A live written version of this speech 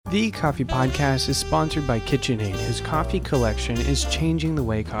The Coffee Podcast is sponsored by KitchenAid, whose coffee collection is changing the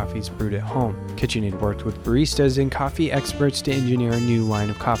way coffee is brewed at home. KitchenAid worked with baristas and coffee experts to engineer a new line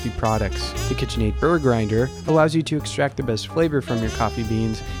of coffee products. The KitchenAid Burr Grinder allows you to extract the best flavor from your coffee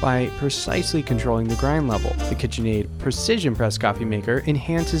beans by precisely controlling the grind level. The KitchenAid Precision Press Coffee Maker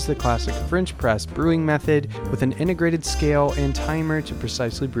enhances the classic French press brewing method with an integrated scale and timer to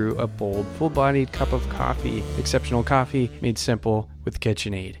precisely brew a bold, full-bodied cup of coffee. Exceptional coffee made simple with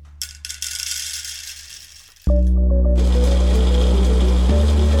KitchenAid.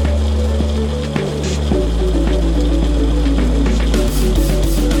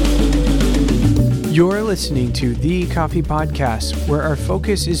 You're listening to The Coffee Podcast, where our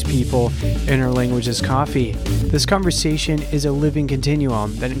focus is people and our language is coffee. This conversation is a living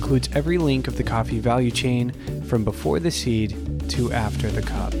continuum that includes every link of the coffee value chain from before the seed to after the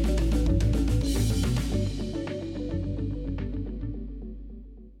cup.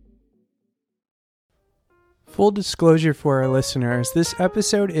 Full disclosure for our listeners, this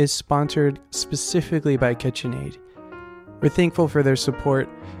episode is sponsored specifically by KitchenAid. We're thankful for their support,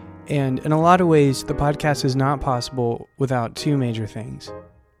 and in a lot of ways, the podcast is not possible without two major things.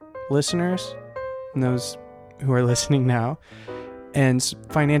 Listeners, and those who are listening now, and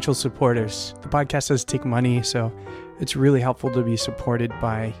financial supporters. The podcast does take money, so it's really helpful to be supported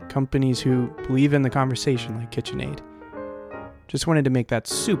by companies who believe in the conversation like KitchenAid. Just wanted to make that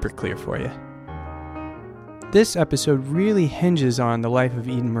super clear for you. This episode really hinges on the life of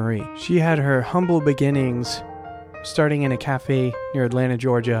Eden Marie. She had her humble beginnings starting in a cafe near Atlanta,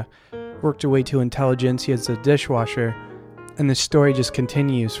 Georgia, worked her way to intelligentsia as a dishwasher, and the story just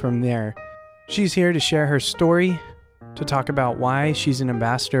continues from there. She's here to share her story, to talk about why she's an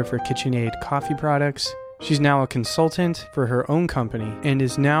ambassador for KitchenAid coffee products. She's now a consultant for her own company and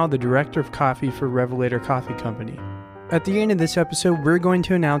is now the director of coffee for Revelator Coffee Company. At the end of this episode, we're going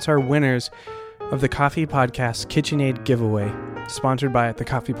to announce our winners of the Coffee Podcast KitchenAid giveaway, sponsored by The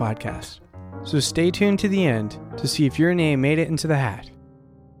Coffee Podcast. So stay tuned to the end to see if your name made it into the hat.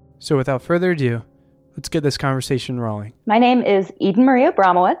 So without further ado, let's get this conversation rolling. My name is Eden Marie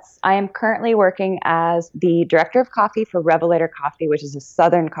Abramowitz. I am currently working as the director of coffee for Revelator Coffee, which is a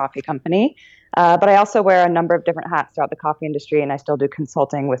Southern coffee company. But I also wear a number of different hats throughout the coffee industry, and I still do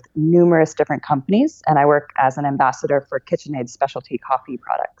consulting with numerous different companies. And I work as an ambassador for KitchenAid specialty coffee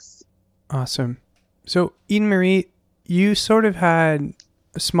products. Awesome. So, Eden Marie, you sort of had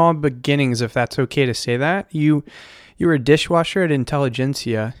small beginnings, if that's okay to say that. You were a dishwasher at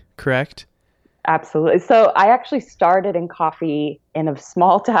Intelligentsia, correct? Absolutely. So I actually started in coffee in a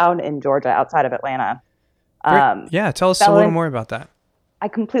small town in Georgia outside of Atlanta. Tell us a little more about that. I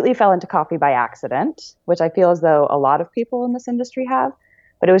completely fell into coffee by accident, which I feel as though a lot of people in this industry have.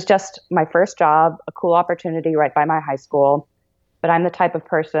 But it was just my first job, a cool opportunity right by my high school. But I'm the type of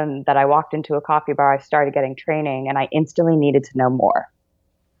person that I walked into a coffee bar, I started getting training, and I instantly needed to know more.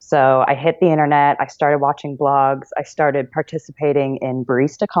 So I hit the internet, I started watching blogs, I started participating in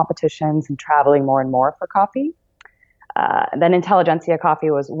barista competitions and traveling more and more for coffee. Then Intelligentsia Coffee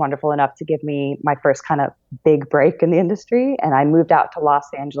was wonderful enough to give me my first kind of big break in the industry, and I moved out to Los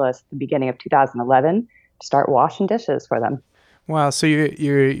Angeles at the beginning of 2011 to start washing dishes for them. Wow, so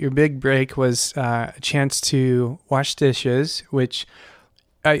your big break was a chance to wash dishes, which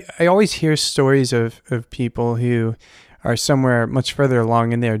I always hear stories of people who are somewhere much further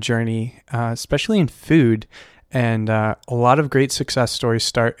along in their journey, especially in food. And a lot of great success stories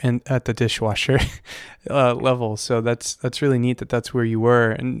start at the dishwasher level. So that's really neat that that's where you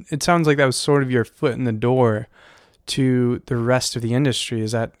were. And it sounds like that was sort of your foot in the door to the rest of the industry.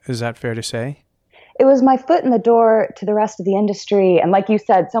 Is that fair to say? It was my foot in the door to the rest of the industry. And like you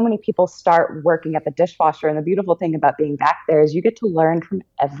said, so many people start working at the dishwasher. And the beautiful thing about being back there is you get to learn from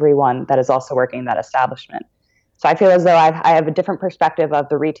everyone that is also working in that establishment. So I feel as though I have a different perspective of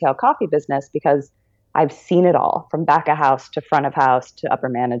the retail coffee business because I've seen it all from back of house to front of house to upper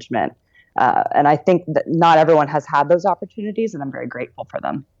management. And I think that not everyone has had those opportunities, and I'm very grateful for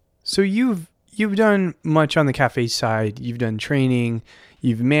them. So you've done much on the cafe side. You've done training,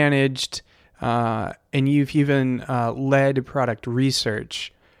 you've managed, and you've even led product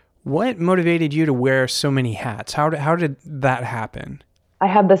research. What motivated you to wear so many hats? How did that happen? I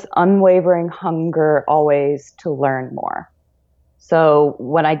have this unwavering hunger always to learn more. So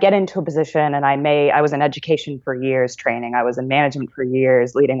when I get into a position, and I was in education for years, training, I was in management for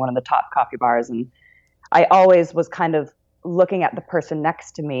years, leading one of the top coffee bars, and I always was kind of looking at the person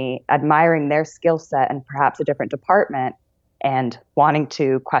next to me, admiring their skill set and perhaps a different department, and wanting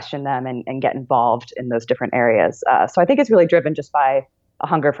to question them and get involved in those different areas. So I think it's really driven just by a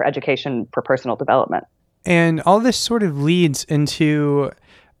hunger for education, for personal development. And all this sort of leads into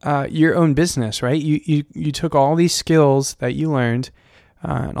your own business, right? You took all these skills that you learned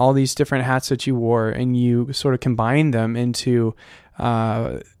and all these different hats that you wore, and you sort of combined them into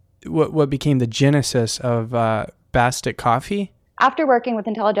what became the genesis of Bastic Coffee. After working with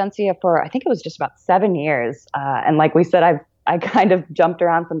Intelligentsia for, I think it was just about 7 years, and like we said, I kind of jumped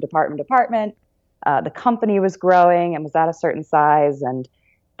around from department to department. The company was growing and was at a certain size, and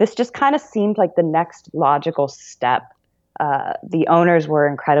this just kind of seemed like the next logical step. The owners were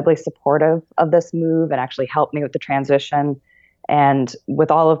incredibly supportive of this move and actually helped me with the transition. And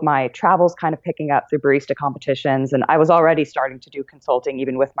with all of my travels kind of picking up through barista competitions, and I was already starting to do consulting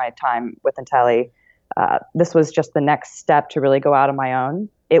even with my time with Intelli, this was just the next step to really go out on my own.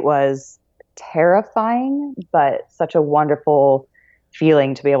 It was terrifying, but such a wonderful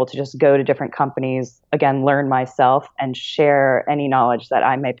feeling to be able to just go to different companies, again, learn myself and share any knowledge that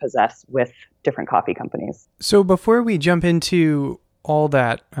I may possess with different coffee companies. So before we jump into all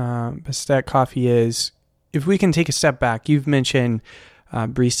that Bastic Coffee is, if we can take a step back, you've mentioned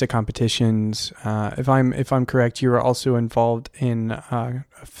barista competitions. If I'm correct, you were also involved in a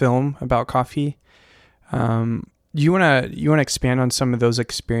film about coffee. You wanna expand on some of those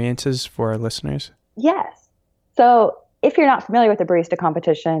experiences for our listeners? Yes. So if you're not familiar with the barista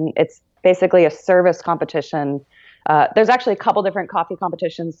competition, it's basically a service competition. There's actually a couple different coffee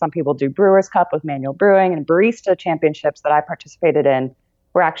competitions. Some people do Brewers Cup with manual brewing, and barista championships that I participated in.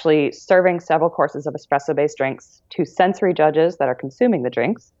 We're actually serving several courses of espresso-based drinks to sensory judges that are consuming the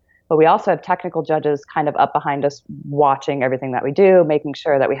drinks. But we also have technical judges kind of up behind us watching everything that we do, making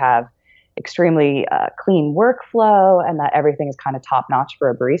sure that we have extremely clean workflow and that everything is kind of top-notch for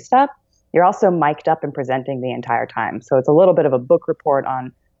a barista. You're also mic'd up and presenting the entire time. So it's a little bit of a book report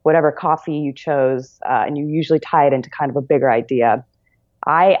on whatever coffee you chose, and you usually tie it into kind of a bigger idea.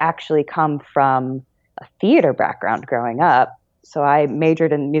 I actually come from a theater background growing up. So I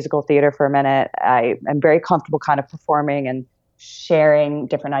majored in musical theater for a minute. I am very comfortable kind of performing and sharing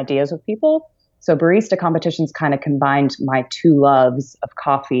different ideas with people. So barista competitions kind of combined my two loves of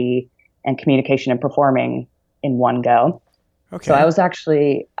coffee and communication and performing in one go. Okay. So I was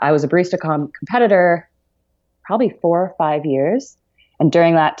a barista competitor probably 4 or 5 years. And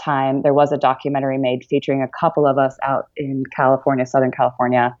during that time, there was a documentary made featuring a couple of us out in California, Southern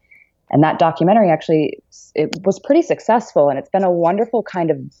California. And that documentary it was pretty successful. And it's been a wonderful kind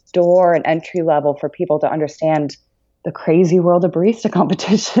of door and entry level for people to understand the crazy world of barista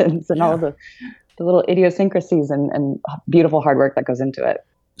competitions and all the little idiosyncrasies and beautiful hard work that goes into it.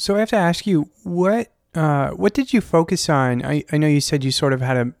 So I have to ask you, what did you focus on? I know you said you sort of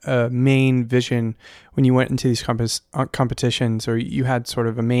had a main vision when you went into these competitions, or you had sort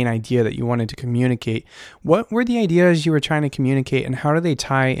of a main idea that you wanted to communicate. What were the ideas you were trying to communicate, and how do they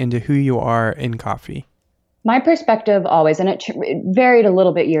tie into who you are in coffee? My perspective always, and it varied a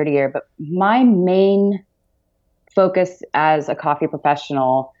little bit year to year, but my main focus as a coffee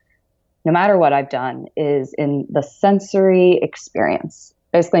professional, no matter what I've done, is in the sensory experience.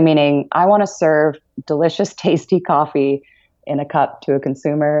 Basically meaning I want to serve delicious, tasty coffee in a cup to a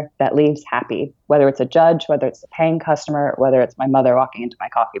consumer that leaves happy, whether it's a judge, whether it's a paying customer, whether it's my mother walking into my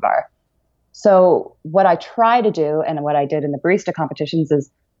coffee bar. So what I try to do, and what I did in the barista competitions, is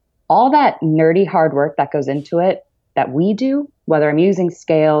all that nerdy hard work that goes into it that we do, whether I'm using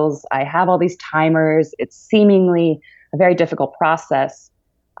scales, I have all these timers, it's seemingly a very difficult process.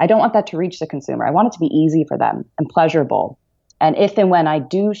 I don't want that to reach the consumer. I want it to be easy for them and pleasurable. And if and when I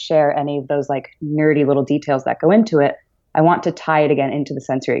do share any of those like nerdy little details that go into it, I want to tie it again into the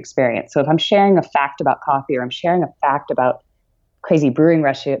sensory experience. So if I'm sharing a fact about coffee, or I'm sharing a fact about crazy brewing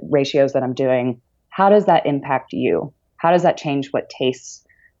ratios that I'm doing, how does that impact you? How does that change what tastes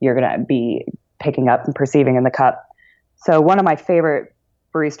you're going to be picking up and perceiving in the cup? So one of my favorite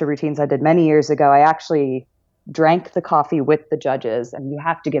barista routines I did many years ago, I actually drank the coffee with the judges, and you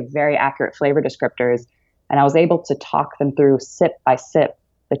have to give very accurate flavor descriptors. And I was able to talk them through sip by sip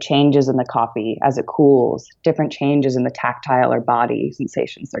the changes in the coffee as it cools, different changes in the tactile or body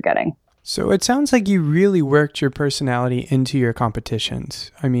sensations they're getting. So it sounds like you really worked your personality into your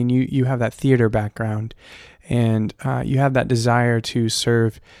competitions. I mean, you have that theater background, and you have that desire to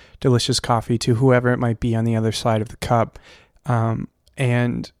serve delicious coffee to whoever it might be on the other side of the cup.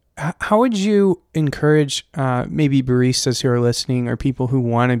 And how would you encourage maybe baristas who are listening, or people who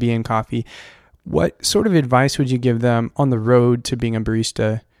want to be in coffee? What sort of advice would you give them on the road to being a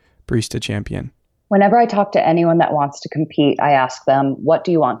barista champion? Whenever I talk to anyone that wants to compete, I ask them, what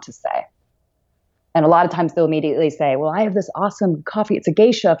do you want to say? And a lot of times they'll immediately say, well, I have this awesome coffee. It's a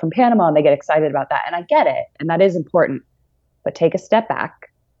geisha from Panama. And they get excited about that. And I get it. And that is important. But take a step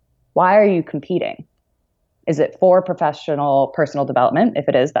back. Why are you competing? Is it for professional personal development? If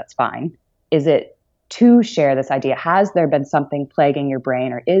it is, that's fine. Is it to share this idea? Has there been something plaguing your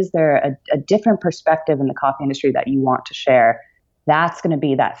brain, or is there a different perspective in the coffee industry that you want to share? That's going to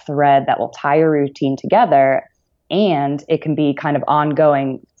be that thread that will tie your routine together, and it can be kind of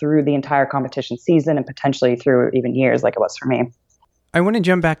ongoing through the entire competition season and potentially through even years like it was for me. I want to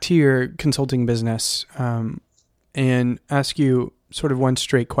jump back to your consulting business and ask you sort of one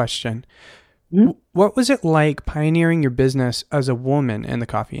straight question. Mm-hmm. What was it like pioneering your business as a woman in the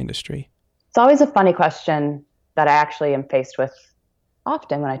coffee industry? It's always a funny question that I actually am faced with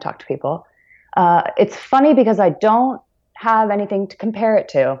often when I talk to people. It's funny because I don't have anything to compare it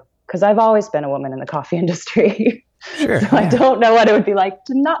to, because I've always been a woman in the coffee industry. Sure, so yeah. I don't know what it would be like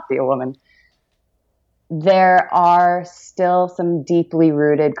to not be a woman. There are still some deeply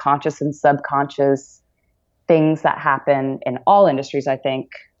rooted conscious and subconscious things that happen in all industries, I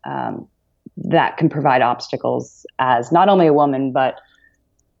think, that can provide obstacles as not only a woman, but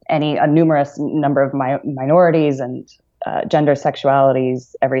a numerous number of minorities and gender,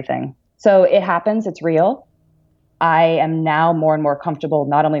 sexualities, everything. So it happens. It's real. I am now more and more comfortable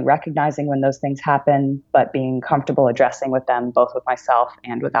not only recognizing when those things happen, but being comfortable addressing with them, both with myself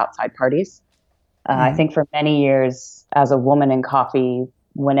and with outside parties. I think for many years as a woman in coffee,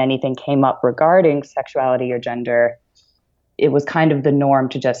 when anything came up regarding sexuality or gender, it was kind of the norm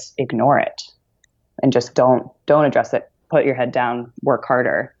to just ignore it and just don't address it. Put your head down, work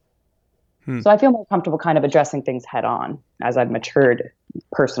harder. So I feel more comfortable kind of addressing things head on as I've matured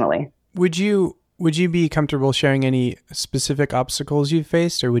personally. Would you be comfortable sharing any specific obstacles you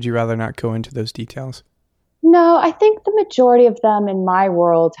faced, or would you rather not go into those details? No, I think the majority of them in my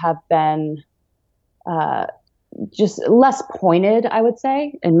world have been just less pointed, I would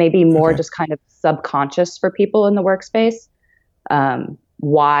say, and maybe more just kind of subconscious for people in the workspace.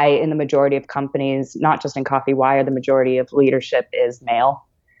 Why in the majority of companies, not just in coffee, why are the majority of leadership is male?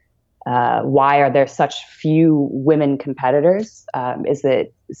 Why are there such few women competitors? Is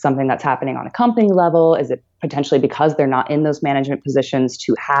it something that's happening on a company level? Is it potentially because they're not in those management positions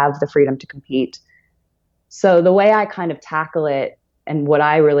to have the freedom to compete? So the way I kind of tackle it, and what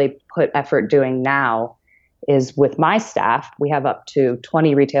I really put effort doing now, is with my staff. We have up to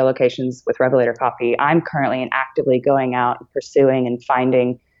 20 retail locations with Revelator Coffee. I'm currently and actively going out and pursuing and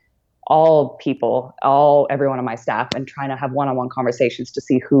finding everyone on my staff, and trying to have one-on-one conversations to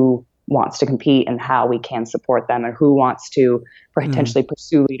see who wants to compete and how we can support them, and who wants to potentially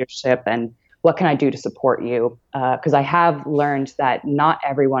pursue leadership, and what can I do to support you? Because I have learned that not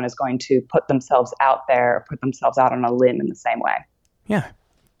everyone is going to put themselves out there or put themselves out on a limb in the same way. Yeah,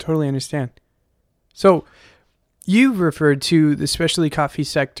 totally understand. So you've referred to the specialty coffee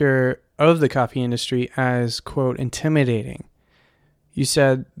sector of the coffee industry as, quote, intimidating. You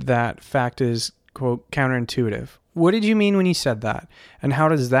said that fact is, quote, counterintuitive. What did you mean when you said that? And how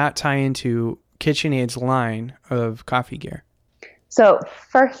does that tie into KitchenAid's line of coffee gear? So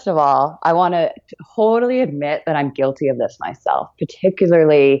first of all, I want to totally admit that I'm guilty of this myself,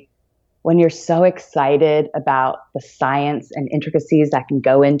 particularly when you're so excited about the science and intricacies that can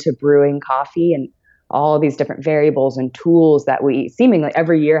go into brewing coffee, and all of these different variables and tools that we seemingly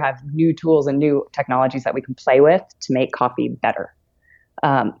every year have new tools and new technologies that we can play with to make coffee better.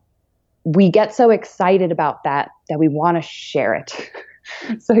 We get so excited about that we want to share it.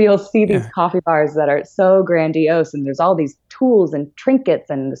 So you'll see these coffee bars that are so grandiose, and there's all these tools and trinkets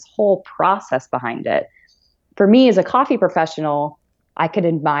and this whole process behind it. For me as a coffee professional, I could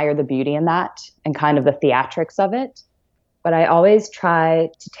admire the beauty in that and kind of the theatrics of it. But I always try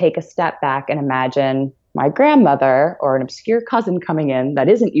to take a step back and imagine my grandmother or an obscure cousin coming in that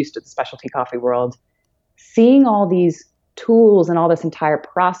isn't used to the specialty coffee world, seeing all these tools and all this entire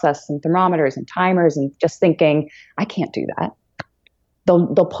process and thermometers and timers, and just thinking, I can't do that.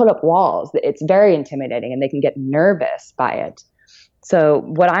 They'll put up walls. It's very intimidating, and they can get nervous by it. So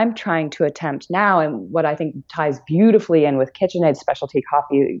what I'm trying to attempt now, and what I think ties beautifully in with KitchenAid specialty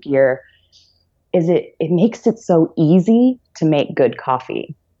coffee gear, is it makes it so easy to make good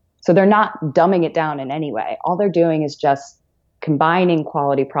coffee. So they're not dumbing it down in any way. All they're doing is just combining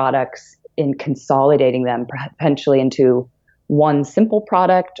quality products and consolidating them potentially into one simple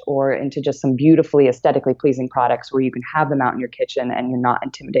product, or into just some beautifully aesthetically pleasing products where you can have them out in your kitchen and you're not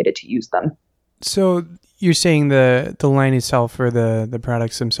intimidated to use them. So you're saying the line itself, or the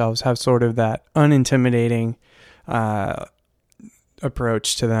products themselves, have sort of that unintimidating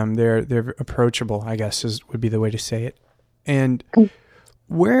approach to them. They're approachable, I guess would be the way to say it. And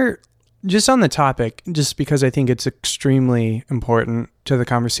where, just on the topic, just because I think it's extremely important to the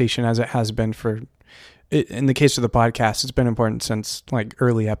conversation, as it has been for in the case of the podcast, it's been important since like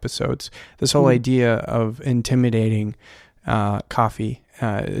early episodes. This whole idea of intimidating coffee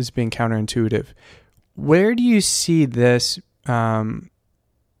is being counterintuitive. Where do you see this the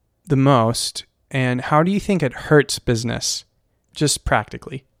most, and how do you think it hurts business, just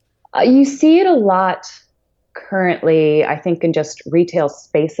practically? You see it a lot currently, I think, in just retail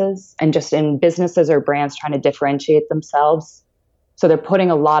spaces and just in businesses or brands trying to differentiate themselves. So they're putting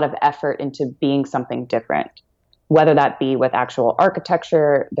a lot of effort into being something different, whether that be with actual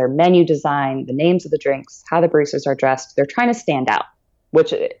architecture, their menu design, the names of the drinks, how the baristas are dressed. They're trying to stand out,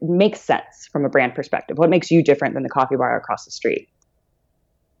 which makes sense from a brand perspective. What makes you different than the coffee bar across the street?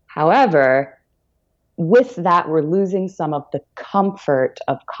 However, with that, we're losing some of the comfort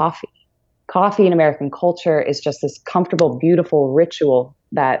of coffee. Coffee in American culture is just this comfortable, beautiful ritual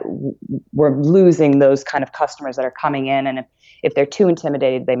that we're losing those kind of customers that are coming in. And if they're too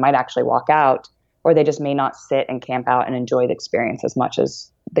intimidated, they might actually walk out, or they just may not sit and camp out and enjoy the experience as much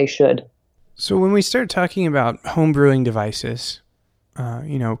as they should. So when we start talking about home brewing devices,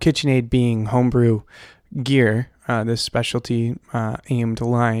 KitchenAid being homebrew gear, this specialty aimed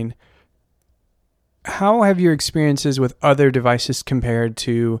line, how have your experiences with other devices compared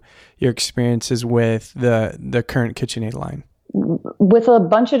to your experiences with the current KitchenAid line? With a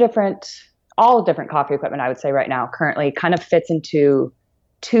bunch of all different coffee equipment, I would say right now, currently kind of fits into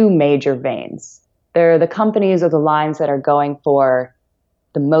two major veins. There are the companies or the lines that are going for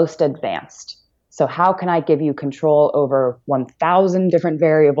the most advanced. So how can I give you control over 1,000 different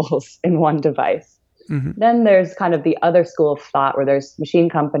variables in one device? Mm-hmm. Then there's kind of the other school of thought where there's machine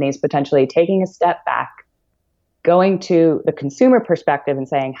companies potentially taking a step back, going to the consumer perspective and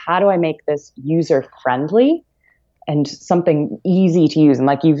saying, how do I make this user friendly and something easy to use? And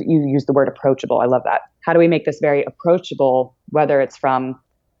like you used the word approachable. I love that. How do we make this very approachable, whether it's from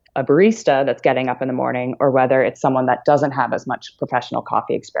a barista that's getting up in the morning or whether it's someone that doesn't have as much professional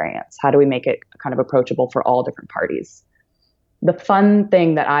coffee experience? How do we make it kind of approachable for all different parties? The fun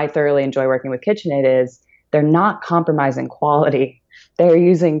thing that I thoroughly enjoy working with KitchenAid is they're not compromising quality. They're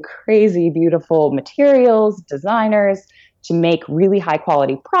using crazy, beautiful materials, designers to make really high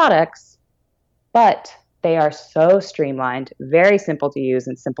quality products, but they are so streamlined, very simple to use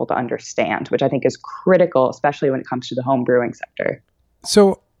and simple to understand, which I think is critical, especially when it comes to the home brewing sector.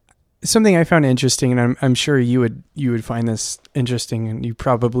 So something I found interesting, and I'm sure you would find this interesting, and you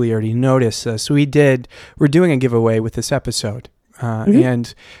probably already noticed this. We're doing a giveaway with this episode,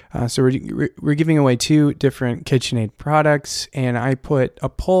 and so we're giving away 2 different KitchenAid products, and I put a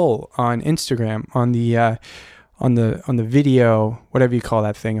poll on Instagram on the video, whatever you call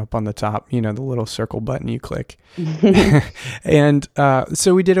that thing up on the top, the little circle button you click, and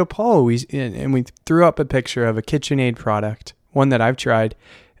so we did a poll. We threw up a picture of a KitchenAid product, one that I've tried.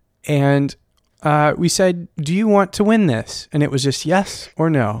 And we said, do you want to win this? And it was just yes or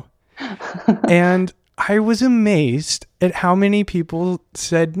no. And I was amazed at how many people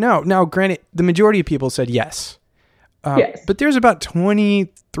said no. Now, granted, the majority of people said yes. Yes. But there's about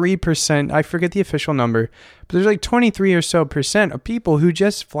 23%, I forget the official number, but there's like 23 or so percent of people who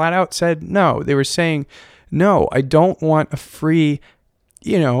just flat out said no. They were saying, no, I don't want a free,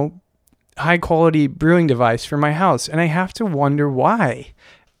 high quality brewing device for my house. And I have to wonder why.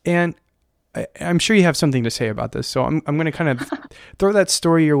 And I'm sure you have something to say about this, so I'm going to kind of throw that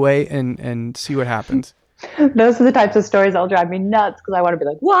story your way and see what happens. Those are the types of stories that'll drive me nuts because I want to be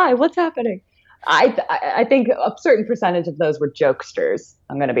like, why? What's happening? I think a certain percentage of those were jokesters,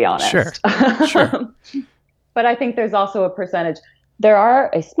 I'm going to be honest. Sure. But I think there's also there are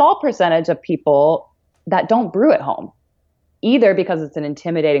a small percentage of people that don't brew at home, either because it's an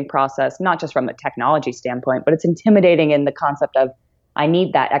intimidating process, not just from a technology standpoint, but it's intimidating in the concept of, I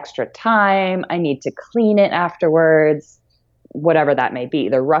need that extra time. I need to clean it afterwards, whatever that may be.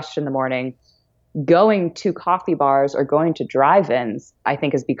 They're rushed in the morning. Going to coffee bars or going to drive-ins, I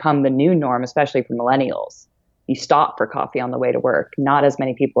think, has become the new norm, especially for millennials. You stop for coffee on the way to work. Not as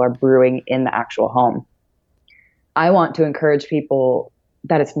many people are brewing in the actual home. I want to encourage people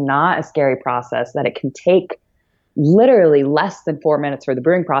that it's not a scary process, that it can take literally less than 4 minutes for the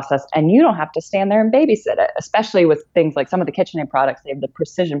brewing process, and you don't have to stand there and babysit it, especially with things like some of the KitchenAid products. They have the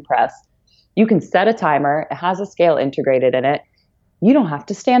precision press. You can set a timer. It has a scale integrated in it. You don't have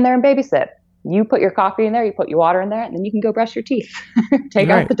to stand there and babysit. You put your coffee in there, you put your water in there, and then you can go brush your teeth, take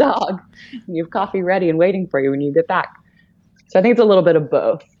out the dog, and you have coffee ready and waiting for you when you get back. So I think it's a little bit of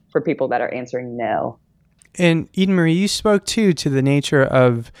both for people that are answering no. And Eden Marie, you spoke too to the nature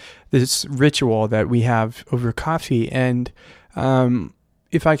of this ritual that we have over coffee. And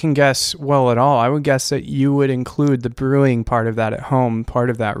if I can guess well at all, I would guess that you would include the brewing part of that at home, part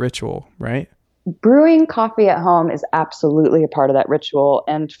of that ritual, right? Brewing coffee at home is absolutely a part of that ritual.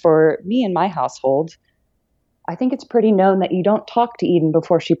 And for me and my household, I think it's pretty known that you don't talk to Eden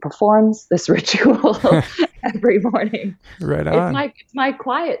before she performs this ritual every morning. Right on. It's my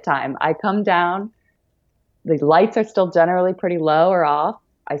quiet time. I come down, the lights are still generally pretty low or off.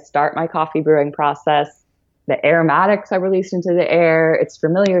 I start my coffee brewing process. The aromatics are released into the air. It's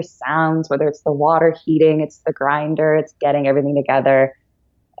familiar sounds, whether it's the water heating, it's the grinder, it's getting everything together.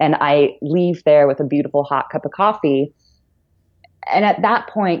 And I leave there with a beautiful hot cup of coffee. And at that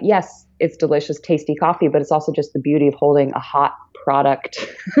point, yes, it's delicious, tasty coffee, but it's also just the beauty of holding a hot product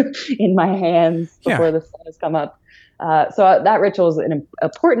in my hands before the sun has come up. So that ritual is an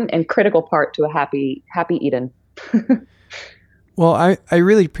important and critical part to a happy Eden. Well, I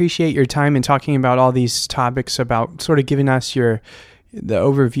really appreciate your time in talking about all these topics, about sort of giving us the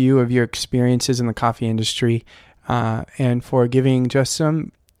overview of your experiences in the coffee industry, and for giving just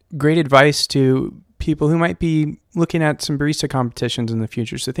some great advice to people who might be looking at some barista competitions in the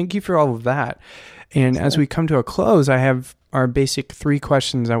future. So thank you for all of that. And as we come to a close, I have our basic 3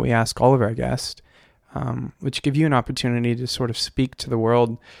 questions that we ask all of our guests, which give you an opportunity to sort of speak to the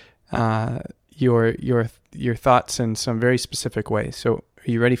world, your thoughts in some very specific ways. So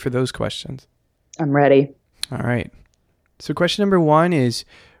are you ready for those questions? I'm ready. All right. So question number 1 is,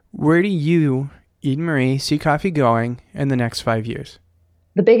 where do you, Eden Marie, see coffee going in the next 5 years?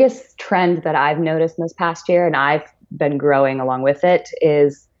 The biggest trend that I've noticed in this past year, and I've been growing along with it,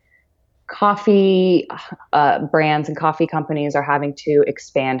 is coffee brands and coffee companies are having to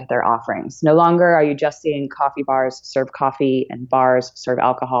expand their offerings. No longer are you just seeing coffee bars serve coffee and bars serve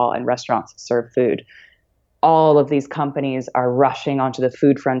alcohol and restaurants serve food. All of these companies are rushing onto the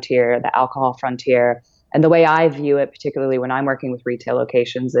food frontier, the alcohol frontier. And the way I view it, particularly when I'm working with retail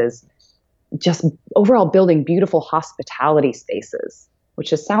locations, is just overall building beautiful hospitality spaces, which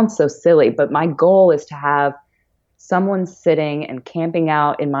just sounds so silly, but my goal is to have someone sitting and camping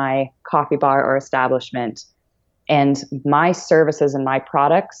out in my coffee bar or establishment, and my services and my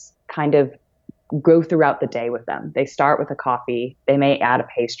products kind of go throughout the day with them. They start with a coffee, they may add a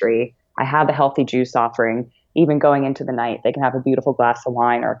pastry, I have a healthy juice offering, even going into the night, they can have a beautiful glass of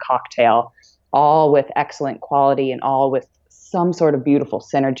wine or a cocktail, all with excellent quality and all with some sort of beautiful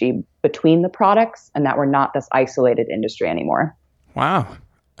synergy between the products, and that we're not this isolated industry anymore. Wow.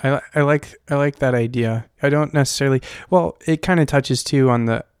 I like that idea. I don't necessarily, well, it kind of touches too on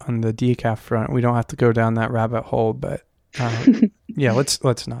the decaf front. We don't have to go down that rabbit hole, but yeah,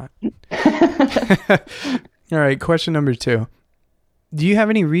 let's not. All right. Question number 2. Do you have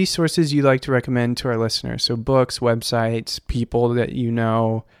any resources you'd like to recommend to our listeners? So books, websites, people that you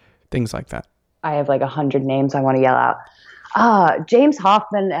know, things like that. I have like 100 names I want to yell out. James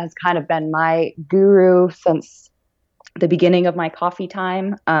Hoffman has kind of been my guru since the beginning of my coffee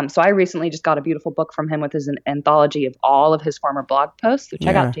time. So I recently just got a beautiful book from him with his anthology of all of his former blog posts. So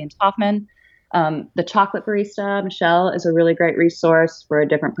check out James Hoffman. The Chocolate Barista, Michelle, is a really great resource for a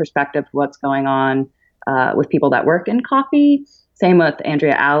different perspective of what's going on with people that work in coffee. Same with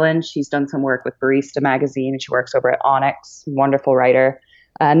Andrea Allen. She's done some work with Barista Magazine, and she works over at Onyx. Wonderful writer.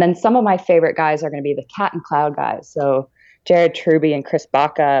 And then some of my favorite guys are going to be the Cat and Cloud guys. So Jared Truby and Chris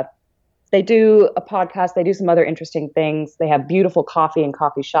Baca. They do a podcast. They do some other interesting things. They have beautiful coffee and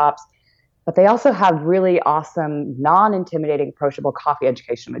coffee shops, but they also have really awesome, non-intimidating, approachable coffee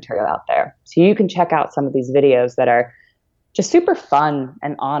education material out there. So you can check out some of these videos that are just super fun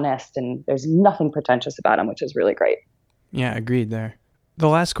and honest, and there's nothing pretentious about them, which is really great. Yeah, agreed there. The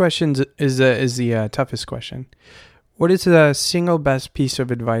last question is the toughest question. What is the single best piece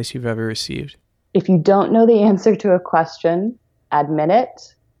of advice you've ever received? If you don't know the answer to a question, admit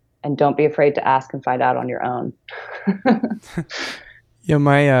it. And don't be afraid to ask and find out on your own. Yeah,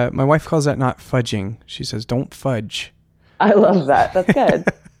 my wife calls that not fudging. She says, "Don't fudge." I love that. That's good.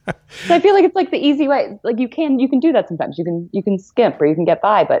 So I feel like it's like the easy way. Like you can do that sometimes. You can skimp or you can get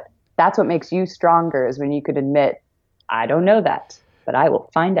by, but that's what makes you stronger, is when you could admit, I don't know that, but I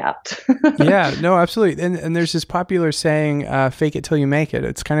will find out. Yeah, no, absolutely. And there's this popular saying, "Fake it till you make it."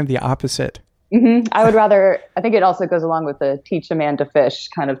 It's kind of the opposite. Mm-hmm. I think it also goes along with the teach a man to fish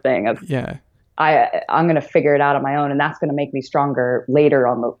kind of thing of, I'm going to figure it out on my own, and that's going to make me stronger later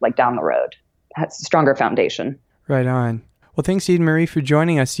down the road. That's a stronger foundation. Right on. Well, thanks, Eden Marie, for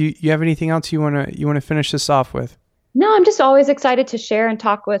joining us. You have anything else you want to finish this off with? No, I'm just always excited to share and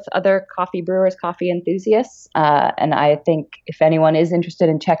talk with other coffee brewers, coffee enthusiasts. And I think if anyone is interested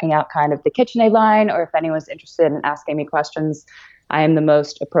in checking out kind of the KitchenAid line, or if anyone's interested in asking me questions, I am the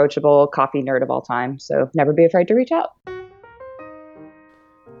most approachable coffee nerd of all time. So never be afraid to reach out.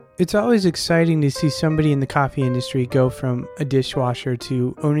 It's always exciting to see somebody in the coffee industry go from a dishwasher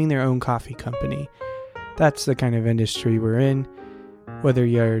to owning their own coffee company. That's the kind of industry we're in. Whether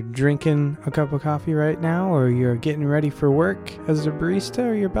you're drinking a cup of coffee right now, or you're getting ready for work as a barista,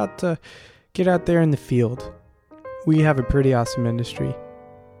 or you're about to get out there in the field, we have a pretty awesome industry.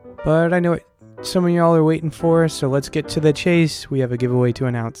 But I know what some of y'all are waiting for, so let's get to the chase. We have a giveaway to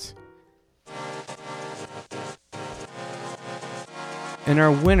announce. And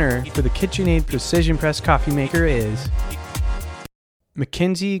our winner for the KitchenAid Precision Press Coffee Maker is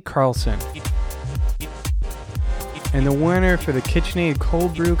Mackenzie Carlson. And the winner for the KitchenAid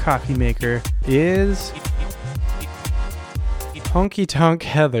Cold Brew Coffee Maker is Honky Tonk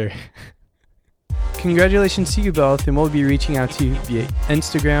Heather. Congratulations to you both, and we'll be reaching out to you via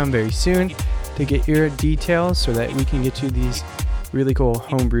Instagram very soon to get your details so that we can get you these really cool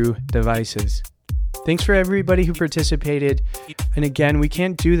homebrew devices. Thanks for everybody who participated. And again, we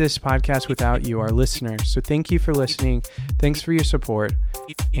can't do this podcast without you, our listeners. So thank you for listening. Thanks for your support.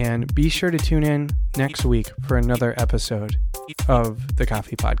 And be sure to tune in next week for another episode of the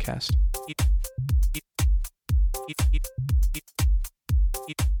Coffee Podcast.